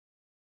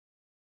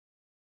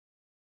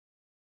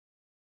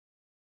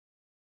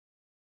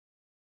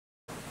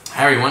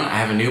Hi everyone, I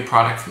have a new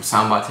product from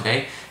SoundBot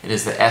today. It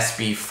is the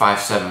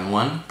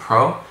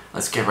SB571PRO.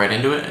 Let's get right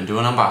into it and do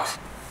an unboxing.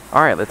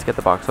 Alright, let's get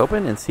the box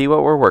open and see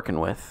what we're working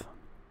with.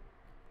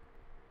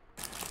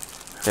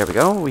 There we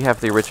go, we have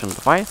the original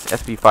device,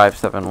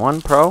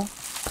 SB571PRO.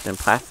 It's in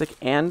plastic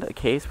and a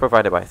case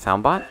provided by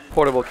SoundBot.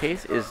 Portable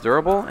case is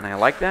durable and I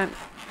like that.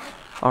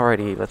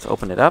 Alrighty, let's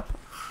open it up.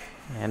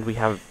 And we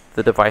have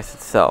the device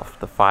itself,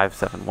 the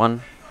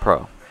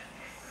 571PRO.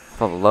 With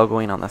all the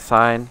logoing on the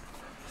side,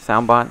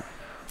 SoundBot.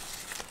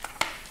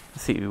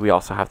 Let's see, we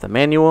also have the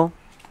manual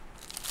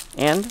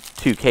and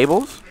two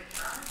cables.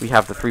 We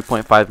have the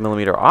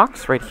 3.5mm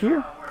aux right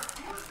here,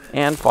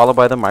 and followed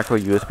by the micro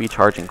USB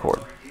charging cord.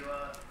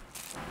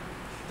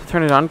 To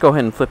turn it on, go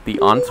ahead and flip the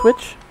on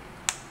switch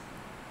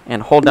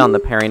and hold down the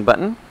pairing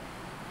button.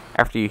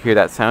 After you hear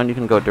that sound, you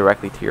can go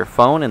directly to your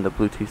phone in the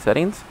Bluetooth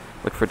settings,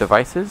 look for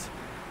devices.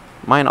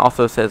 Mine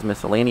also says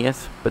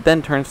miscellaneous, but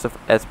then turns to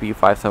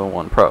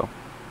SB571PRO.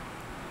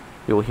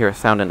 You will hear a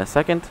sound in a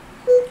second.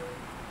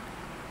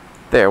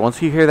 There,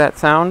 once you hear that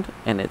sound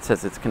and it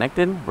says it's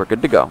connected, we're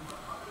good to go.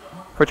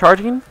 For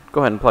charging, go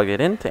ahead and plug it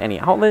in to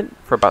any outlet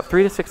for about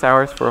 3 to 6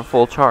 hours for a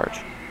full charge.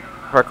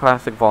 For our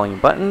classic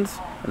volume buttons,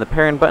 and the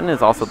pairing button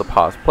is also the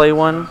pause play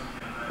one,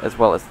 as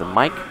well as the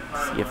mic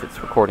to see if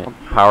it's recording,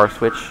 power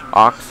switch,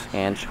 aux,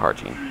 and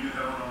charging.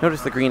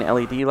 Notice the green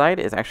LED light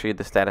is actually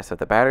the status of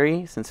the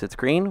battery. Since it's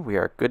green, we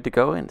are good to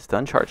go and it's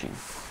done charging.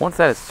 Once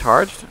that is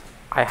charged,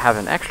 I have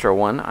an extra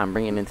one I'm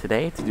bringing in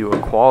today to do a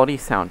quality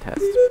sound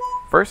test.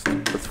 First,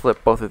 let's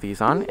flip both of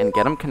these on and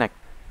get them connected.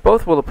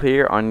 Both will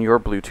appear on your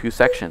Bluetooth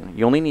section.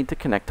 You only need to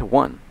connect to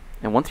one.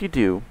 And once you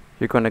do,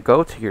 you're going to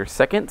go to your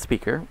second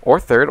speaker, or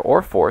third,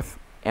 or fourth,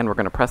 and we're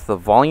going to press the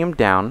volume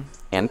down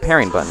and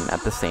pairing button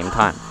at the same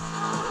time.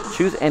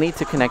 Choose any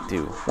to connect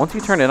to. Once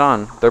you turn it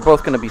on, they're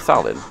both going to be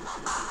solid.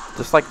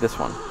 Just like this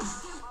one.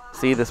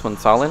 See, this one's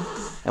solid?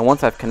 And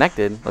once I've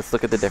connected, let's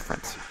look at the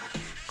difference.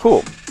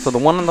 Cool, so the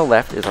one on the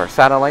left is our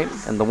satellite,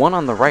 and the one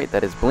on the right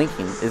that is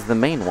blinking is the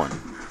main one.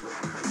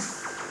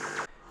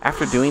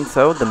 After doing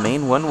so, the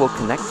main one will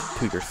connect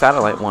to your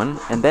satellite one,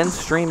 and then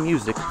stream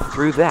music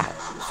through that,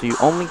 so you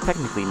only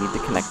technically need to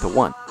connect to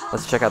one.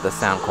 Let's check out the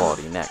sound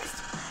quality next.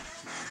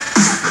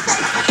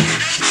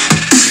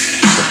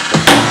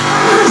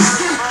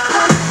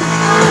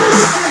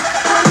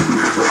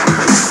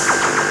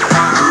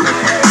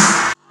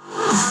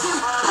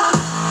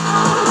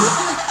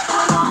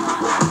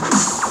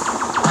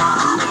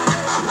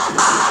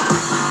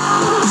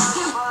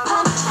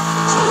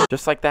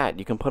 Just like that,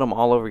 you can put them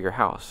all over your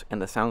house,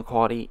 and the sound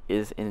quality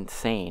is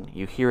insane.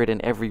 You hear it in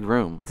every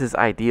room. This is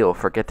ideal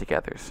for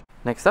get-togethers.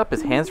 Next up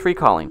is hands-free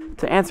calling.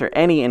 To answer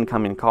any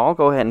incoming call,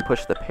 go ahead and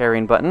push the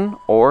pairing button,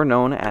 or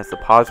known as the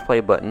pause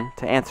play button,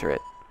 to answer it.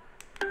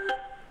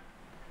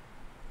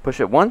 Push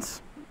it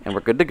once, and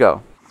we're good to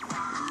go.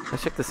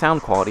 Let's check the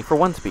sound quality for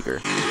one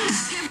speaker.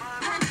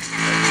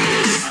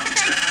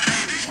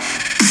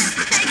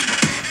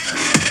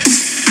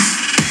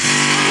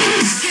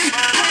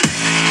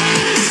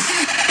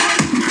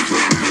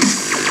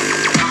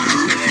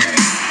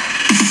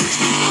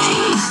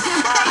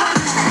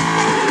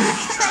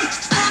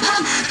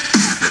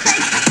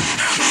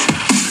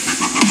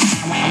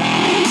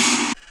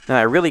 Now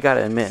I really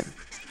gotta admit,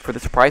 for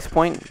this price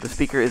point, the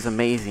speaker is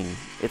amazing.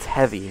 It's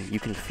heavy, you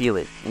can feel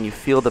it, and you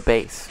feel the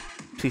bass.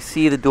 So you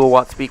see the dual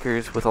watt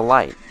speakers with a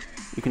light.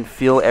 You can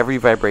feel every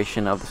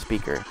vibration of the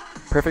speaker.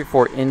 Perfect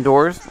for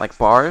indoors, like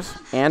bars,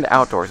 and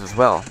outdoors as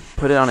well.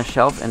 Put it on a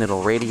shelf and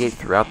it'll radiate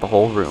throughout the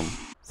whole room.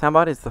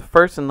 SoundBot is the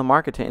first in the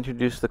market to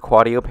introduce the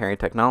Quadio pairing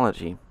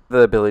technology, the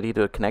ability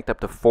to connect up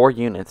to 4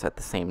 units at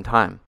the same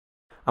time.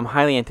 I'm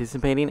highly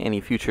anticipating any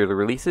future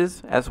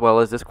releases, as well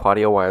as this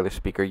Quadio wireless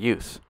speaker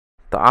use.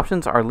 The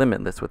options are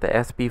limitless with the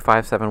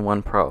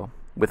SB571PRO.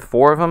 With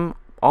 4 of them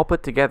all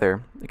put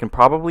together, it can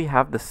probably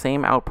have the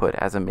same output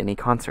as a mini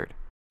concert.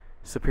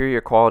 Superior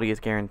quality is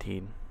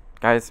guaranteed.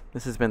 Guys,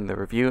 this has been the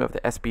review of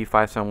the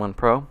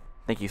SB571PRO.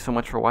 Thank you so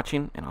much for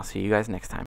watching, and I'll see you guys next time.